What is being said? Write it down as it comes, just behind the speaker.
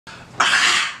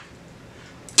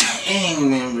Gang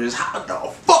members, how the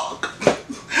fuck?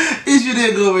 It's your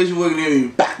nigga over here working here.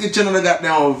 Back to the channel that got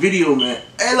down on video, man.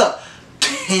 Hey look,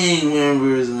 gang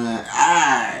members, man.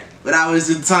 Alright, without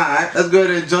wasting time, let's go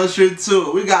ahead and jump straight to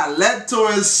it. We got Leto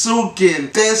and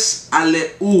Soolking.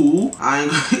 Allé.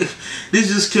 This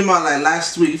just came out like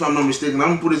last week, if I'm not mistaken. I'm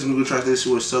gonna put this in Google Translate, see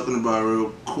what it's talking about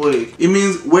real quick. It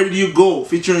means where did you go?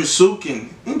 Featuring Soolking.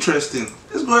 Interesting.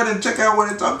 Let's go ahead and check out what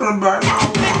they're talking about.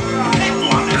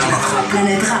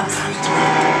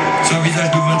 Sur un visage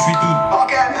de 28 août.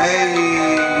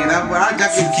 Hey, that boy, I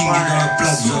got Soolking est dans la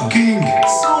place. Soolking.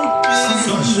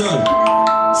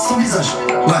 Sans visage.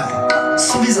 Ouais.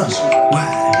 Sans visage. Ouais.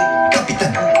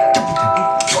 Capitaine.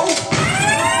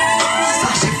 Ça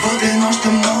j'ai faudé, non je te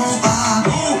mens pas.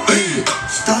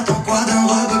 T'attends quoi d'un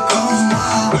rebeu comme moi?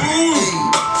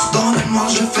 Dans le noir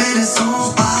je fais les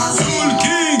 100 pas.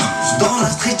 Soolking. Dans la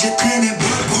street j'ai traîné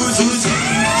beaucoup de soucis.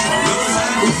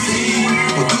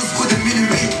 Aux 12 coups de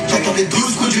minuit, j'entends les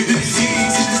 12 coups du fusil.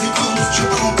 Si je les écoute, je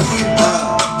pars en couille.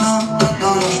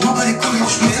 Non, je m'en bats les couilles, je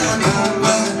me fais la con.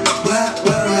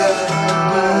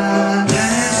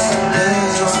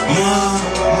 Laisse-moi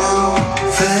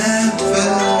faire.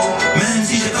 Même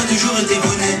si j'ai pas toujours été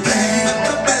bonnet,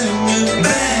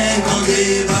 quand les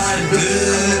balles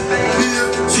bleues.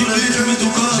 Sur le vide, je mets ton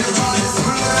corps.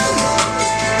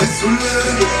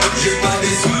 J'ai pas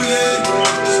dessoulé.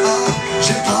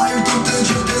 J'ai pas eu le temps de te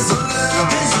dire désolé.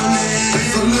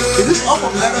 Is this off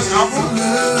of Leto's album?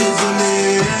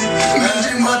 Désolé. Mais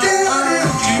dis-moi t'es allé.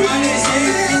 Tu m'as laissé.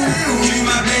 Tu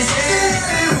m'as blessé.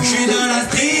 Je suis dans la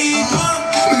street.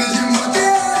 Mais dis-moi t'es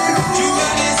allé. Tu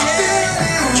m'as laissé.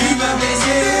 Tu m'as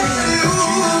blessé. Je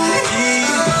suis dans la street.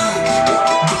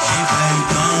 J'ai pas eu le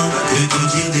temps de te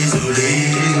dire désolé.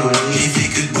 J'ai fait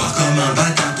que de boire comme un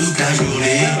bâtard toute la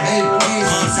journée.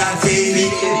 Prendre sa félie.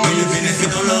 Mais le bénéfice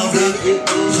dans l'enveloppe.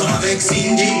 Genre avec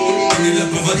Cindy. On est là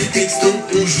pour voir des textos.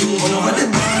 Toujours on envoie des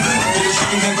bombes. J'ai le chien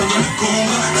même pendant le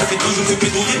combat. Ça fait 3 jours que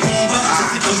Pédo répond pas. Ça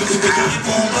fait 3 jours que Pédo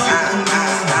répond pas.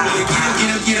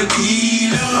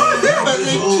 Kilo.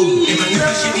 Et maintenant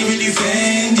ma chérie veut du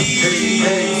Fendi.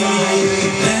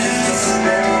 Laisse-moi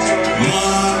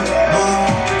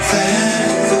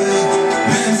faire.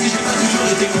 Même si j'ai pas toujours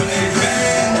été honnête.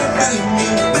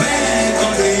 Mais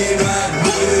quand t'es mal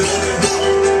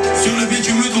sur le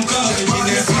bitume ton corps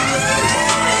originaire.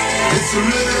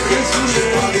 Désolé. J'ai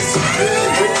pas désolé.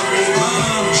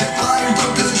 J'ai pas eu le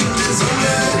temps de te dire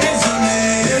désolé.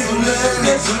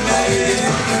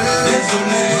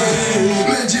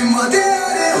 Mais dis-moi t'es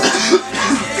allé.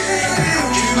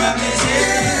 Tu m'as blessé.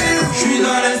 Je suis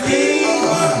dans la street.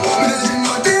 Mais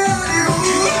dis-moi t'es allé.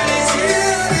 Tu m'as laissé.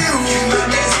 Tu m'as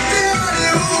blessé.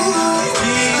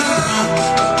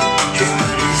 Tu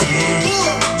m'as laissé.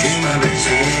 Tu m'as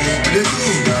blessé. Les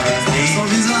coups sans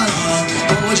visage.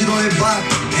 Envoyé dans les bacs.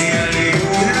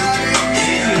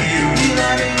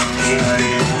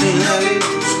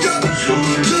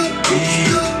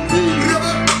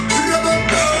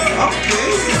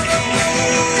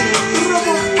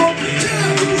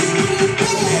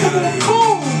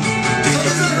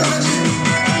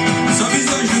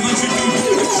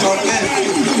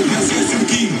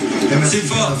 C'est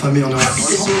fort. La famille en a. I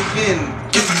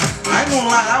ain't gonna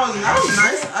lie, that was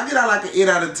nice. I get out like an 8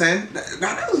 out of 10.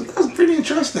 That was pretty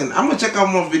interesting. I'm gonna check out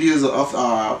more videos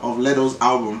of Leto's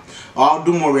album. I'll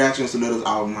do more reactions to Leto's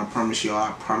album. I promise y'all.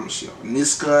 I promise y'all.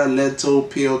 Niska, Leto,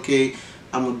 PLK.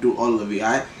 I'm gonna do all of it.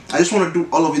 Alright. I just want to do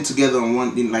all of it together in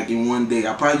one day.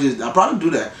 I'll probably do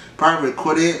that. Probably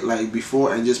record it like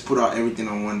before and just put out everything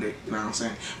on one day. You know what I'm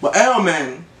saying? But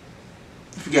man,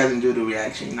 if you guys enjoyed the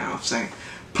reaction, you know what I'm saying.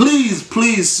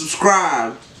 Please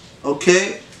subscribe,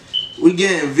 okay? We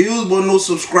getting views but no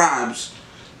subscribes.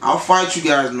 I'll fight you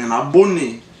guys, man.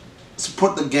 Abonne.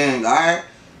 Support the gang, alright?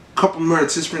 Couple more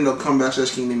Spring they'll come back to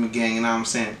King Demi gang, you know what I'm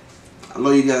saying? I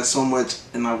love you guys so much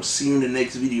and I will see you in the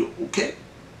next video, okay?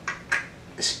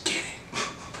 Let's get it.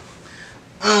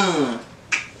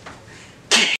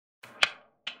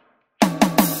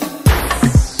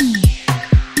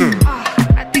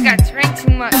 I think I drank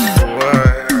too much.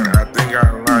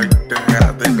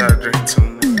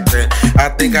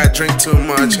 I think I drink too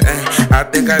much, I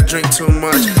think I drink too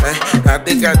much, I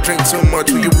think I drink too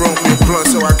much. Will you roll me a blunt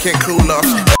so I can't cool off?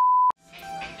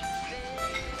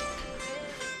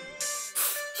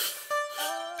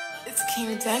 It's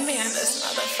King Demi and this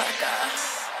motherfucker.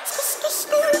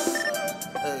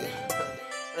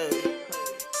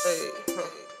 Hey,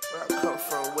 where I come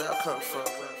from, where I come from,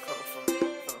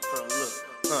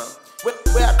 look,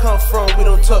 where I come from, we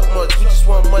don't talk much, we just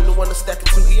want money, wanna stack it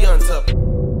till we on top.